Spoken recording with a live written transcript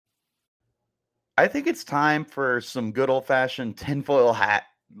I think it's time for some good old-fashioned tinfoil hat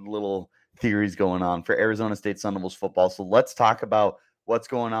little theories going on for Arizona State Sun Devils football. So let's talk about what's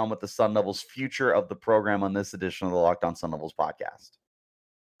going on with the Sun Devils, future of the program on this edition of the Locked On Sun Devils podcast.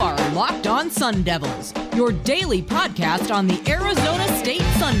 Are Locked On Sun Devils, your daily podcast on the Arizona State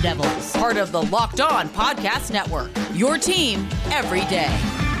Sun Devils, part of the Locked On Podcast Network, your team every day.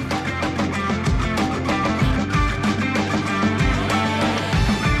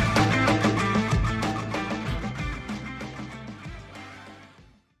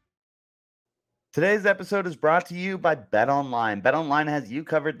 Today's episode is brought to you by BetOnline. BetOnline has you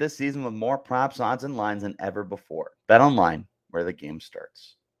covered this season with more props, odds, and lines than ever before. BetOnline, where the game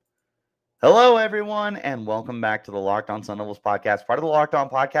starts. Hello, everyone, and welcome back to the Locked On Sun Devils podcast, part of the Locked On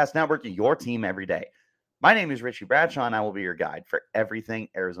Podcast Network, your team every day. My name is Richie Bradshaw, and I will be your guide for everything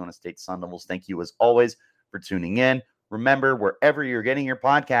Arizona State Sun Devils. Thank you, as always, for tuning in. Remember, wherever you're getting your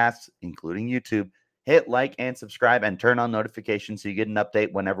podcasts, including YouTube, hit like and subscribe and turn on notifications so you get an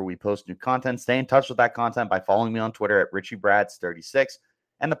update whenever we post new content. Stay in touch with that content by following me on Twitter at RichieBrads36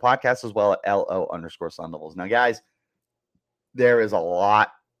 and the podcast as well at LO_Sun Devils. Now, guys, there is a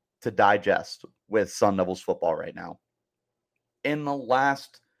lot to digest with Sun Devils football right now. In the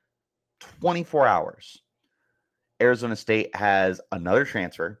last 24 hours, Arizona State has another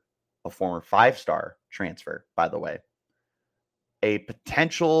transfer, a former 5-star transfer, by the way. A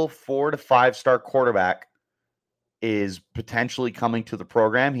potential 4 to 5-star quarterback is potentially coming to the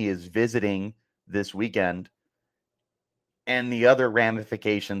program. He is visiting this weekend. And the other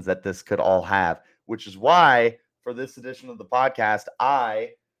ramifications that this could all have, which is why for this edition of the podcast, I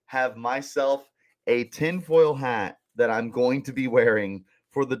have myself a tinfoil hat that I'm going to be wearing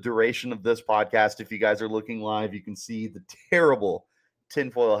for the duration of this podcast. If you guys are looking live, you can see the terrible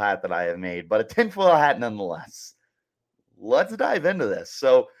tinfoil hat that I have made, but a tinfoil hat nonetheless. Let's dive into this.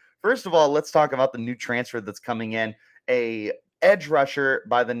 So first of all, let's talk about the new transfer that's coming in, a edge rusher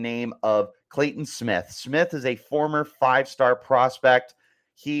by the name of Clayton Smith. Smith is a former 5-star prospect.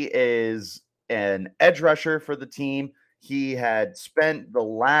 He is an edge rusher for the team. He had spent the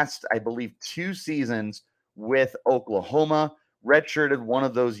last, I believe, 2 seasons with Oklahoma, redshirted one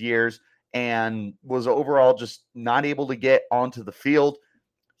of those years, and was overall just not able to get onto the field.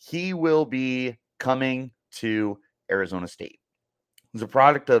 He will be coming to Arizona State. He's a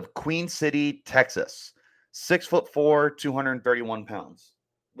product of Queen City, Texas. 6'4", 231 pounds.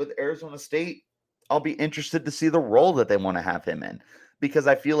 With Arizona State, I'll be interested to see the role that they want to have him in, because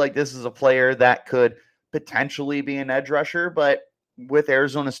I feel like this is a player that could potentially be an edge rusher, but with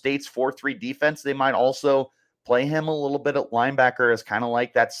Arizona State's 4-3 defense, they might also play him a little bit at linebacker as kind of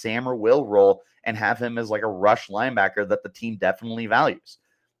like that Sam or Will role and have him as like a rush linebacker that the team definitely values.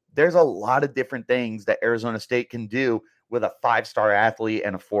 There's a lot of different things that Arizona State can do with a 5-star athlete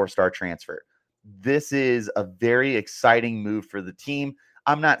and a 4-star transfer. This is a very exciting move for the team.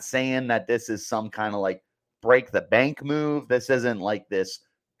 I'm not saying that this is some kind of like break the bank move. This isn't like this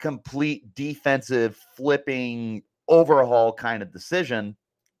complete defensive flipping overhaul kind of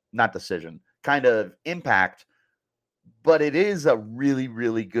kind of impact, but it is a really,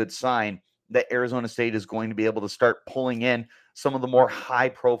 really good sign that Arizona State is going to be able to start pulling in some of the more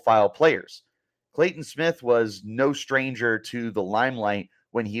high-profile players. Clayton Smith was no stranger to the limelight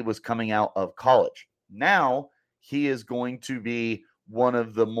when he was coming out of college. Now he is going to be one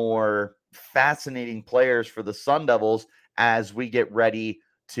of the more fascinating players for the Sun Devils as we get ready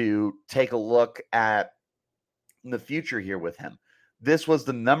to take a look at the future here with him. This was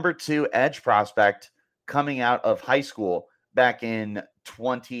the number 2 edge prospect coming out of high school back in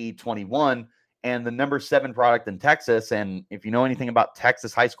 2021 and the number 7 product in Texas. And if you know anything about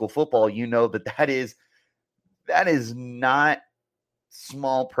Texas high school football, you know that is not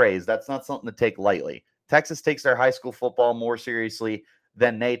small praise. That's not something to take lightly. Texas takes their high school football more seriously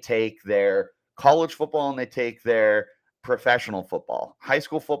than they take their college football and they take their professional football. High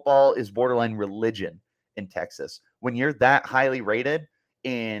school football is borderline religion in Texas. When you're that highly rated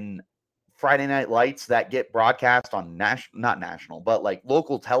in Friday Night Lights that get broadcast on not national, but like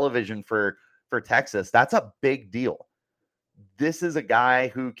local television for Texas, that's a big deal. This is a guy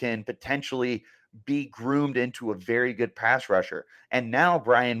who can potentially be groomed into a very good pass rusher. And now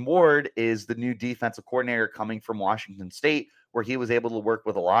Brian Ward is the new defensive coordinator coming from Washington State, where he was able to work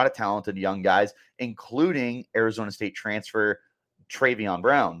with a lot of talented young guys, including Arizona State transfer Travion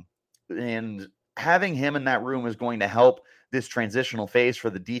Brown. And having him in that room is going to help this transitional phase for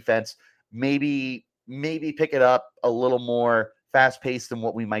the defense maybe pick it up a little more fast-paced than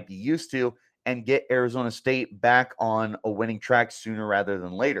what we might be used to and get Arizona State back on a winning track sooner rather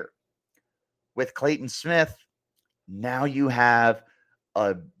than later. With Clayton Smith, now you have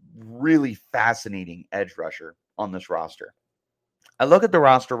a really fascinating edge rusher on this roster. I look at the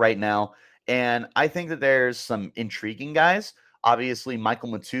roster right now, and I think that there's some intriguing guys. Obviously, Michael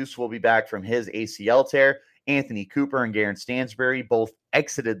Matus will be back from his ACL tear. Anthony Cooper and Garrett Stansbury both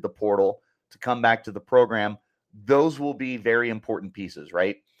exited the portal to come back to the program. Those will be very important pieces,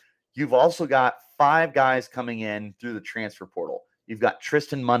 right? You've also got 5 guys coming in through the transfer portal. You've got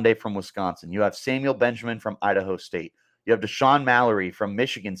Tristan Monday from Wisconsin. You have Samuel Benjamin from Idaho State. You have Deshaun Mallory from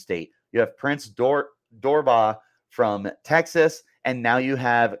Michigan State. You have Prince Dorbah from Texas. And now you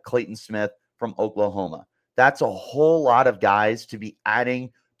have Clayton Smith from Oklahoma. That's a whole lot of guys to be adding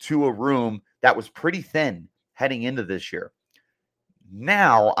to a room that was pretty thin heading into this year.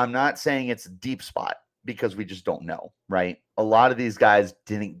 Now, I'm not saying it's a deep spot because we just don't know, right? A lot of these guys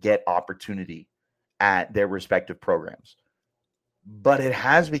didn't get opportunity at their respective programs. But it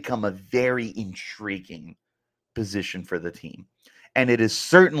has become a very intriguing position for the team. And it is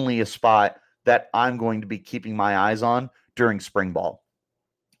certainly a spot that I'm going to be keeping my eyes on during spring ball.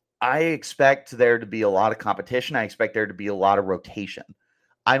 I expect there to be a lot of competition. I expect there to be a lot of rotation.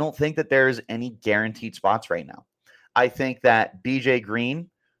 I don't think that there's any guaranteed spots right now. I think that BJ Green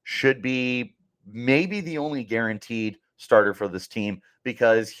should be maybe the only guaranteed starter for this team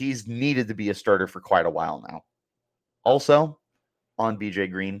because he's needed to be a starter for quite a while now. Also, on BJ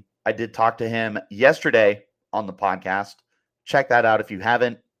Green, I did talk to him yesterday on the podcast. Check that out if you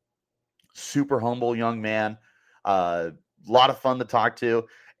haven't. Super humble young man. A lot of fun to talk to.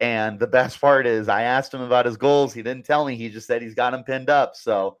 And the best part is I asked him about his goals. He didn't tell me. He just said he's got them pinned up.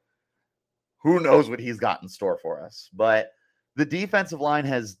 So who knows what he's got in store for us. But the defensive line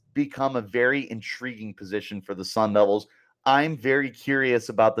has become a very intriguing position for the Sun Devils. I'm very curious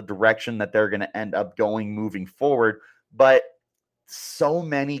about the direction that they're going to end up going moving forward. But so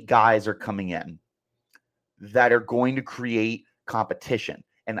many guys are coming in that are going to create competition.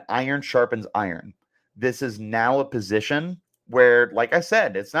 And iron sharpens iron. This is now a position where, like I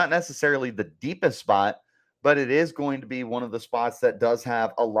said, it's not necessarily the deepest spot, but it is going to be one of the spots that does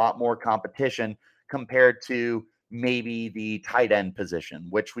have a lot more competition compared to maybe the tight end position,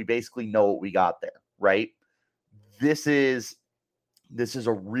 which we basically know what we got there, right? This is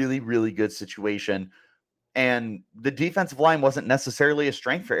a really, really good situation. And the defensive line wasn't necessarily a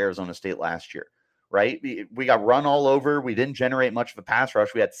strength for Arizona State last year, right? We got run all over. We didn't generate much of a pass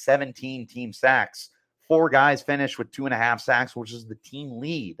rush. We had 17 team sacks. 4 guys finished with 2.5 sacks, which is the team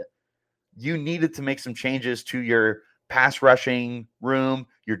lead. You needed to make some changes to your pass rushing room,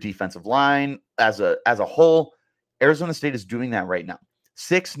 your defensive line as a whole. Arizona State is doing that right now.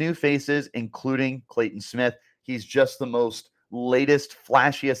 6 new faces, including Clayton Smith. He's just the most latest,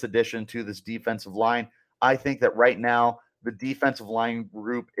 flashiest addition to this defensive line. I think that right now, the defensive line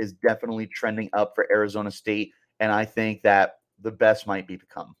group is definitely trending up for Arizona State, and I think that the best might be to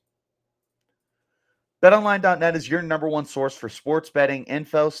come. BetOnline.net is your number one source for sports betting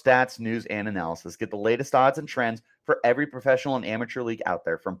info, stats, news, and analysis. Get the latest odds and trends for every professional and amateur league out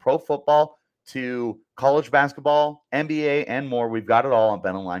there. From pro football to college basketball, NBA, and more, we've got it all on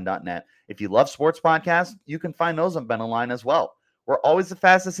BetOnline.net. If you love sports podcasts, you can find those on BetOnline as well. We're always the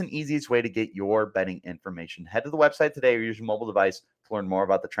fastest and easiest way to get your betting information. Head to the website today or use your mobile device to learn more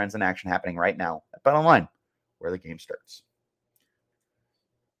about the trends in action happening right now at BetOnline, where the game starts.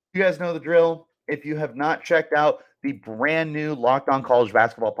 You guys know the drill. If you have not checked out the brand new Locked On College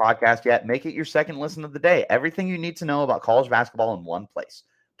Basketball podcast yet, make it your second listen of the day. Everything you need to know about college basketball in one place.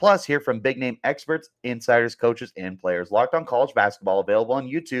 Plus, hear from big-name experts, insiders, coaches, and players. Locked On College Basketball, available on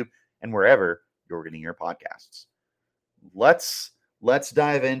YouTube and wherever you're getting your podcasts. Let's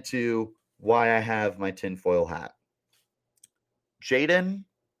dive into why I have my tinfoil hat. Jaden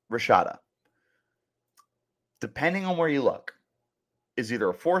Rashada, depending on where you look, is either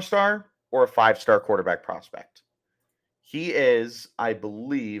a 4-star or a 5-star quarterback prospect. He is, I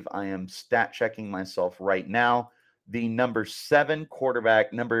believe, I am stat checking myself right now, the number 7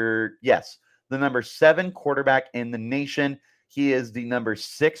 quarterback, the number 7 quarterback in the nation. He is the number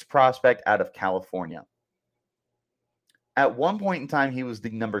 6 prospect out of California. At one point in time, he was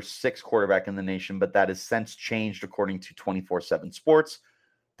the number 6 quarterback in the nation, but that has since changed according to 24/7 Sports.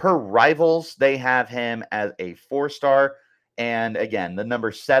 Per Rivals, they have him as a 4-star. And again, the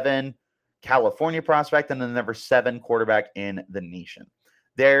number 7 California prospect and the number 7 quarterback in the nation.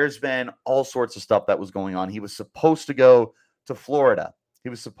 There's been all sorts of stuff that was going on. He was supposed to go to Florida. He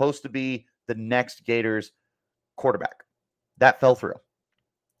was supposed to be the next Gators quarterback. That fell through.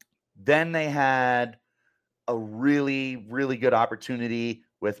 Then they had a really, really good opportunity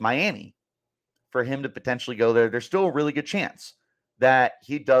with Miami for him to potentially go there. There's still a really good chance that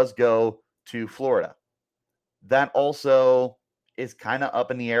he does go to Florida. That also is kind of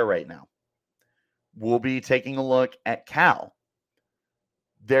up in the air right now. We'll be taking a look at Cal.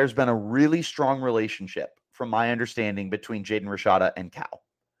 There's been a really strong relationship, from my understanding, between Jaden Rashada and Cal.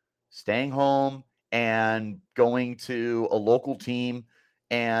 Staying home and going to a local team.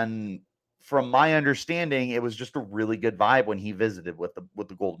 And from my understanding, it was just a really good vibe when he visited with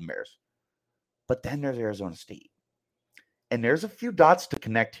the Golden Bears. But then there's Arizona State. And there's a few dots to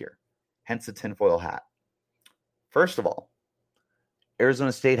connect here, hence the tinfoil hat. First of all,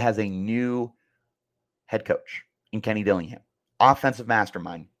 Arizona State has a new head coach in Kenny Dillingham, offensive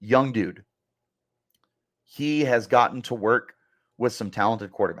mastermind, young dude. He has gotten to work with some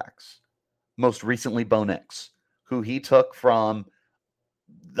talented quarterbacks, most recently Bo Nix, who he took from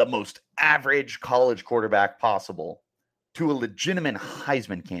the most average college quarterback possible to a legitimate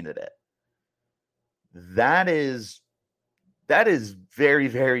Heisman candidate. That is very,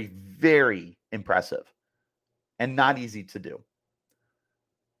 very, very impressive and not easy to do.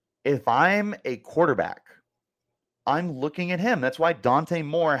 If I'm a quarterback, I'm looking at him. That's why Dante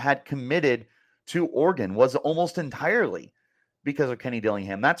Moore had committed to Oregon, was almost entirely because of Kenny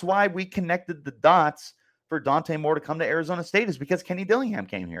Dillingham. That's why we connected the dots for Dante Moore to come to Arizona State, is because Kenny Dillingham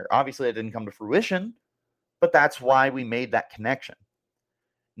came here. Obviously, it didn't come to fruition, but that's why we made that connection.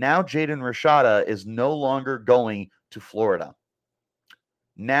 Now Jaden Rashada is no longer going to Florida.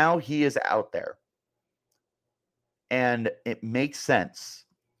 Now he is out there. And it makes sense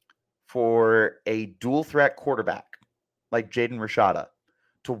for a dual threat quarterback like Jaden Rashada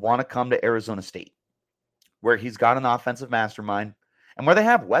to want to come to Arizona State, where he's got an offensive mastermind and where they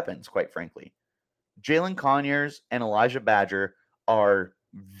have weapons, quite frankly. Jalen Conyers and Elijah Badger are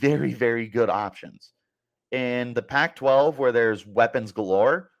very, very good options. In the Pac-12, where there's weapons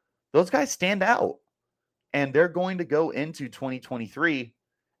galore, those guys stand out. And they're going to go into 2023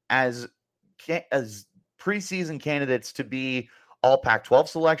 as preseason candidates to be all Pac-12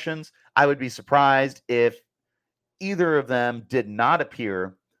 selections. I would be surprised if either of them did not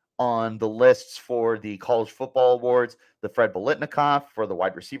appear on the lists for the college football awards, the Fred Biletnikoff for the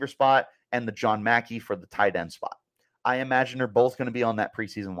wide receiver spot, and the John Mackey for the tight end spot. I imagine they're both going to be on that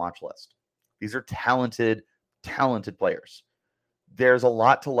preseason watch list. These are talented, talented players. There's a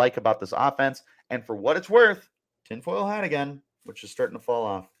lot to like about this offense. And for what it's worth, tinfoil hat again, which is starting to fall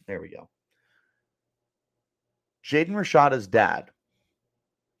off. There we go. Jaden Rashada's dad,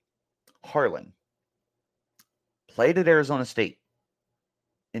 Harlan, played at Arizona State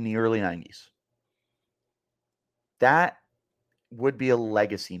in the early 90s. That would be a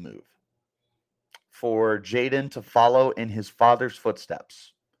legacy move for Jaden to follow in his father's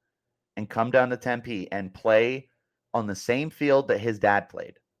footsteps and come down to Tempe and play on the same field that his dad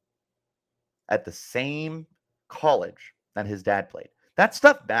played, at the same college that his dad played. That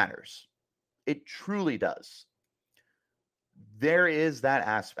stuff matters. It truly does. There is that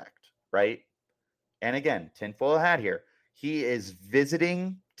aspect, right? And again, tinfoil hat here. He is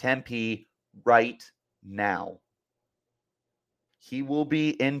visiting Tempe right now. He will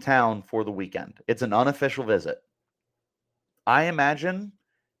be in town for the weekend. It's an unofficial visit. I imagine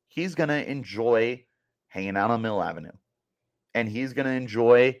he's going to enjoy hanging out on Mill Avenue. And he's going to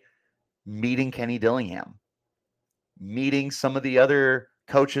enjoy meeting Kenny Dillingham, meeting some of the other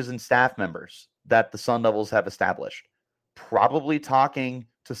coaches and staff members that the Sun Devils have established, probably talking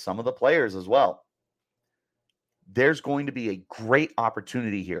to some of the players as well. There's going to be a great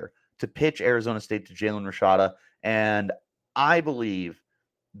opportunity here to pitch Arizona State to Jalen Rashada. And I believe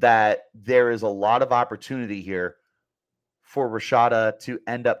that there is a lot of opportunity here for Rashada to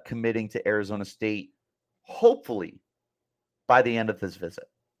end up committing to Arizona State, hopefully by the end of this visit.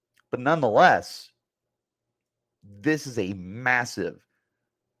 But nonetheless, this is a massive,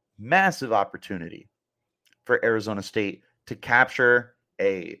 massive opportunity for Arizona State to capture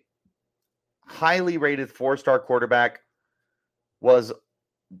a highly rated 4-star quarterback, was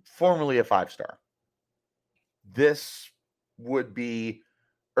formerly a 5-star. This would be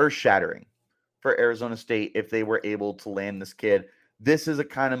earth-shattering for Arizona State if they were able to land this kid. This is a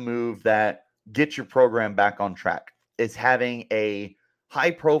kind of move that gets your program back on track. It's having a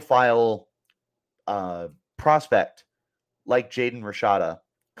high-profile prospect like Jaden Rashada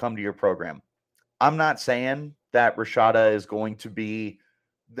come to your program. I'm not saying that Rashada is going to be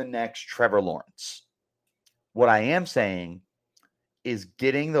the next Trevor Lawrence. What I am saying is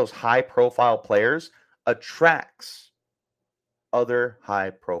getting those high-profile players attracts other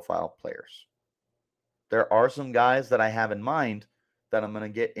high-profile players. There are some guys that I have in mind that I'm going to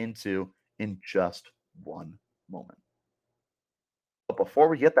get into in just one moment. But before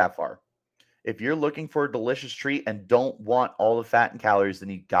we get that far, if you're looking for a delicious treat and don't want all the fat and calories, then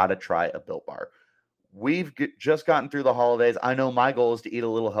you got to try a Built Bar. We've just gotten through the holidays. I know my goal is to eat a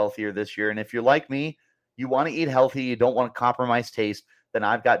little healthier this year. And if you're like me, you want to eat healthy, you don't want to compromise taste, then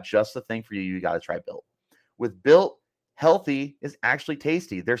I've got just the thing for you. You got to try Built. With Built, healthy is actually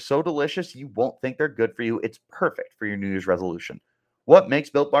tasty. They're so delicious, you won't think they're good for you. It's perfect for your New Year's resolution. What makes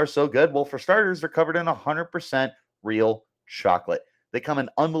Built Bars so good? Well, for starters, they're covered in 100% real chocolate. They come in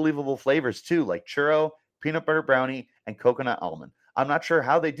unbelievable flavors too, like churro, peanut butter brownie, and coconut almond. I'm not sure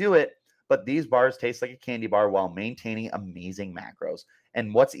how they do it, but these bars taste like a candy bar while maintaining amazing macros.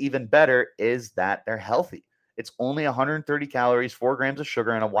 And what's even better is that they're healthy. It's only 130 calories, 4 grams of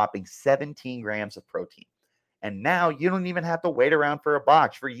sugar, and a whopping 17 grams of protein. And now you don't even have to wait around for a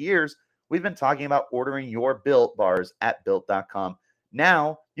box. For years, we've been talking about ordering your Built bars at Built.com.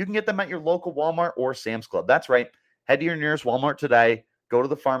 Now you can get them at your local Walmart or Sam's Club. That's right. Head to your nearest Walmart today, go to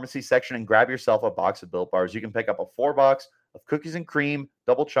the pharmacy section, and grab yourself a box of Built bars. You can pick up a 4-box of cookies and cream,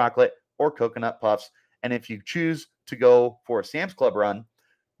 double chocolate, or coconut puffs. And if you choose to go for a Sam's Club run,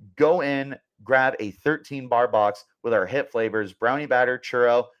 go in, grab a 13-bar box with our hit flavors, brownie batter,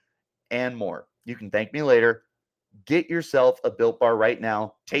 churro, and more. You can thank me later. Get yourself a Built Bar right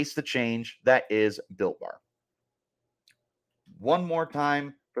now. Taste the change. That is Built Bar. One more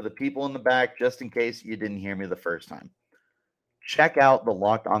time for the people in the back, just in case you didn't hear me the first time. Check out the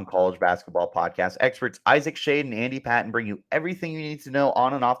Locked On College Basketball podcast. Experts Isaac Shade and Andy Patton bring you everything you need to know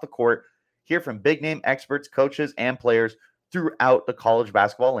on and off the court. Hear from big-name experts, coaches, and players throughout the college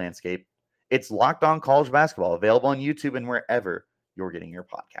basketball landscape. It's Locked On College Basketball, available on YouTube and wherever you're getting your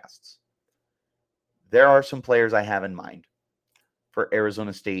podcasts. There are some players I have in mind for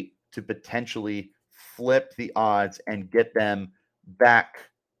Arizona State to potentially flip the odds and get them back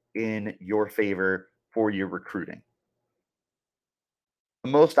in your favor for your recruiting. The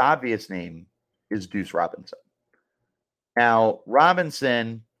most obvious name is Deuce Robinson. Now,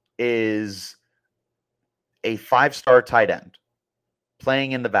 Robinson is a 5-star tight end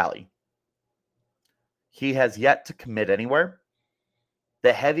playing in the Valley. He has yet to commit anywhere.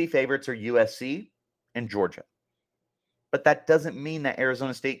 The heavy favorites are USC and Georgia. But that doesn't mean that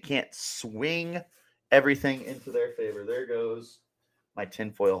Arizona State can't swing everything into their favor. There goes my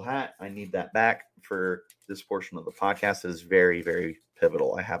tinfoil hat. I need that back for this portion of the podcast. It is very, very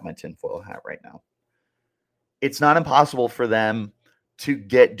pivotal. I have my tinfoil hat right now. It's not impossible for them to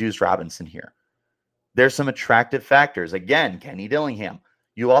get Deuce Robinson here. There's some attractive factors. Again, Kenny Dillingham.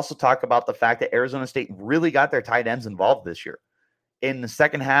 You also talk about the fact that Arizona State really got their tight ends involved this year. In the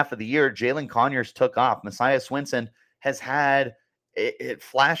second half of the year, Jalen Conyers took off. Messiah Swinson has had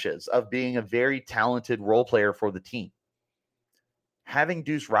flashes of being a very talented role player for the team. Having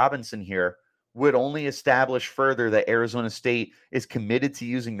Deuce Robinson here would only establish further that Arizona State is committed to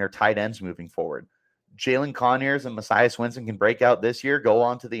using their tight ends moving forward. Jalen Conyers and Messiah Swinson can break out this year, go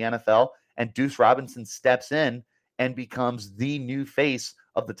on to the NFL, and Deuce Robinson steps in and becomes the new face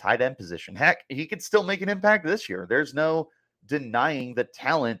of the tight end position. Heck, he could still make an impact this year. There's no denying the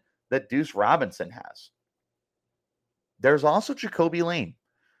talent that Deuce Robinson has. There's also Jacoby Lane.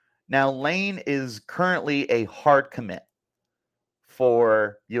 Now, Lane is currently a hard commit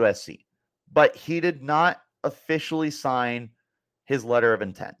for USC, but he did not officially sign his letter of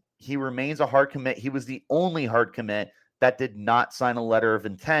intent. He remains a hard commit. He was the only hard commit that did not sign a letter of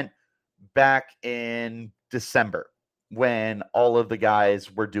intent back in December when all of the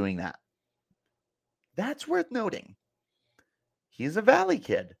guys were doing that. That's worth noting. He's a Valley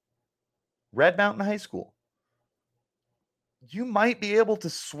kid, Red Mountain High School. You might be able to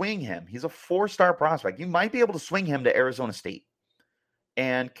swing him. He's a 4-star prospect. You might be able to swing him to Arizona State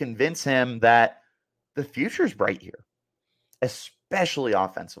and convince him that the future is bright here, especially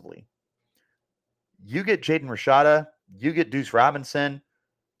offensively. You get Jaden Rashada, you get Deuce Robinson,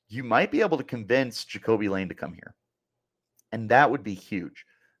 you might be able to convince Jacoby Lane to come here. And that would be huge.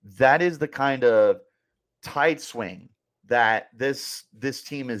 That is the kind of tide swing that this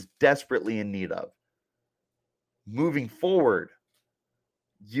team is desperately in need of. Moving forward,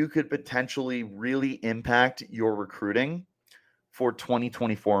 you could potentially really impact your recruiting for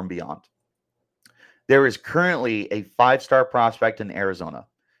 2024 and beyond. There is currently a 5-star prospect in Arizona.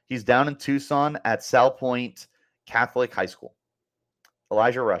 He's down in Tucson at South Point Catholic High School.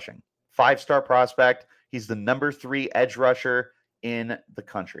 Elijah Rushing, 5-star prospect. He's the number 3 edge rusher in the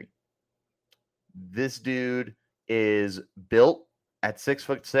country. This dude is built at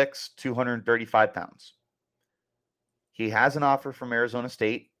 6'6", 235 pounds. He has an offer from Arizona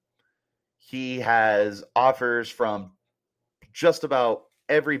State. He has offers from just about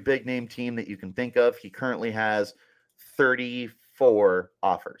every big name team that you can think of. He currently has 34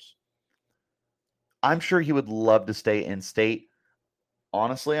 offers. I'm sure he would love to stay in state.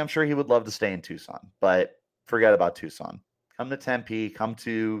 Honestly, I'm sure he would love to stay in Tucson, but forget about Tucson. Come to Tempe, come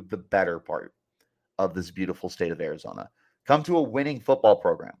to the better part of this beautiful state of Arizona. Come to a winning football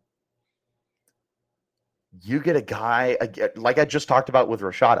program. You get a guy, like I just talked about with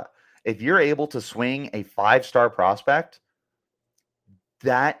Rashada. If you're able to swing a 5-star prospect,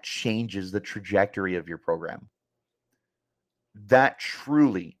 that changes the trajectory of your program. That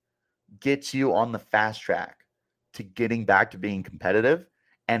truly gets you on the fast track to getting back to being competitive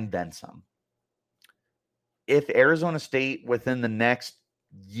and then some. If Arizona State within the next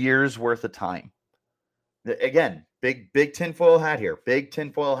year's worth of time, again, big tinfoil hat here, big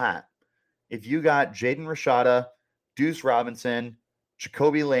tinfoil hat. If you got Jaden Rashada, Deuce Robinson,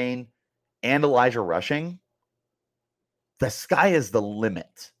 Jacoby Lane, and Elijah Rushing, the sky is the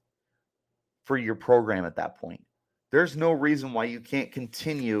limit for your program at that point. There's no reason why you can't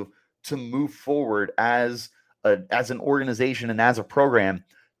continue to move forward as an organization and as a program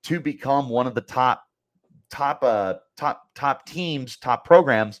to become one of the top teams, top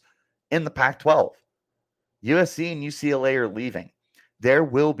programs in the Pac-12. USC and UCLA are leaving. There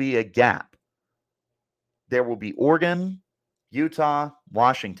will be a gap. There will be Oregon, Utah,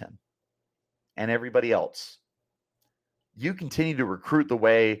 Washington, and everybody else. You continue to recruit the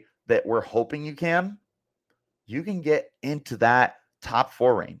way that we're hoping you can get into that top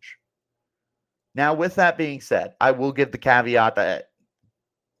 4 range. Now, with that being said, I will give the caveat that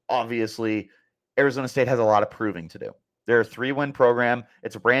obviously Arizona State has a lot of proving to do. They're a 3-win program.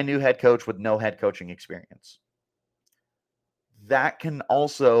 It's a brand new head coach with no head coaching experience. That can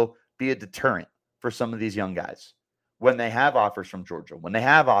also be a deterrent for some of these young guys when they have offers from Georgia, when they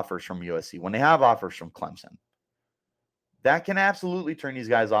have offers from USC, when they have offers from Clemson. That can absolutely turn these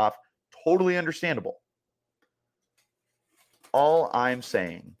guys off. Totally understandable. All I'm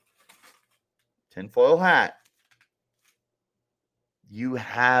saying, tinfoil hat, you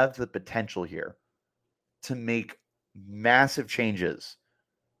have the potential here to make massive changes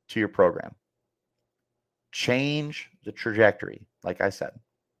to your program. Change the trajectory, like I said.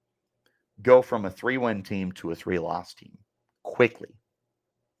 Go from a 3-win team to a 3-loss team quickly.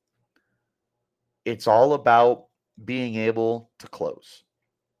 It's all about being able to close.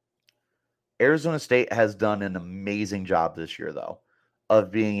 Arizona State has done an amazing job this year, though,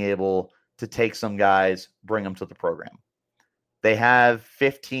 of being able to take some guys, bring them to the program. They have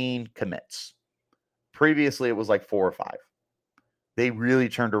 15 commits. Previously, it was like 4 or 5. They really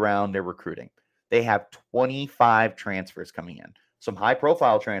turned around their recruiting. They have 25 transfers coming in. Some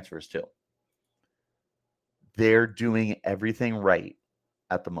high-profile transfers, too. They're doing everything right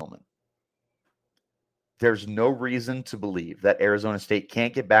at the moment. There's no reason to believe that Arizona State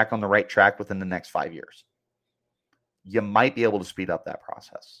can't get back on the right track within the next 5 years. You might be able to speed up that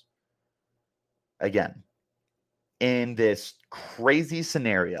process. Again, in this crazy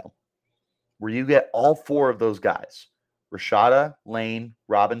scenario where you get all 4 of those guys, Rashada, Lane,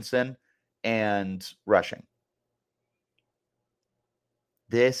 Robinson, and Rushing,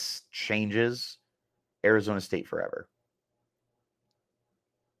 this changes Arizona State forever.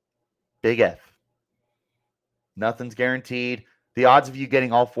 Big F. Nothing's guaranteed. The odds of you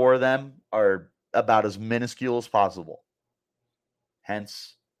getting all 4 of them are about as minuscule as possible.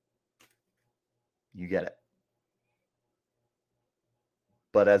 Hence, you get it.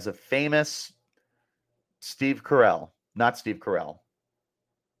 But as a famous Jim Carrey,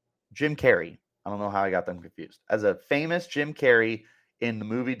 I don't know how I got them confused. As a famous Jim Carrey in the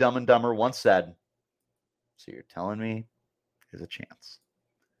movie Dumb and Dumber once said, so you're telling me there's a chance.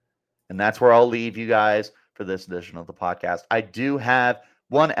 And that's where I'll leave you guys for this edition of the podcast. I do have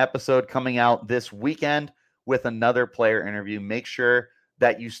one episode coming out this weekend with another player interview. Make sure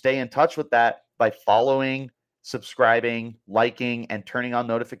that you stay in touch with that by following, subscribing, liking, and turning on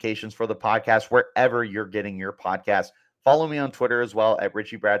notifications for the podcast wherever you're getting your podcast. Follow me on Twitter as well at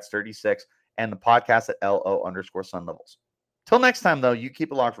RichieBrads36 and the podcast at LO_Sun Devils. Till next time, though, you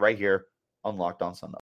keep it locked right here on Locked On Sun Devils.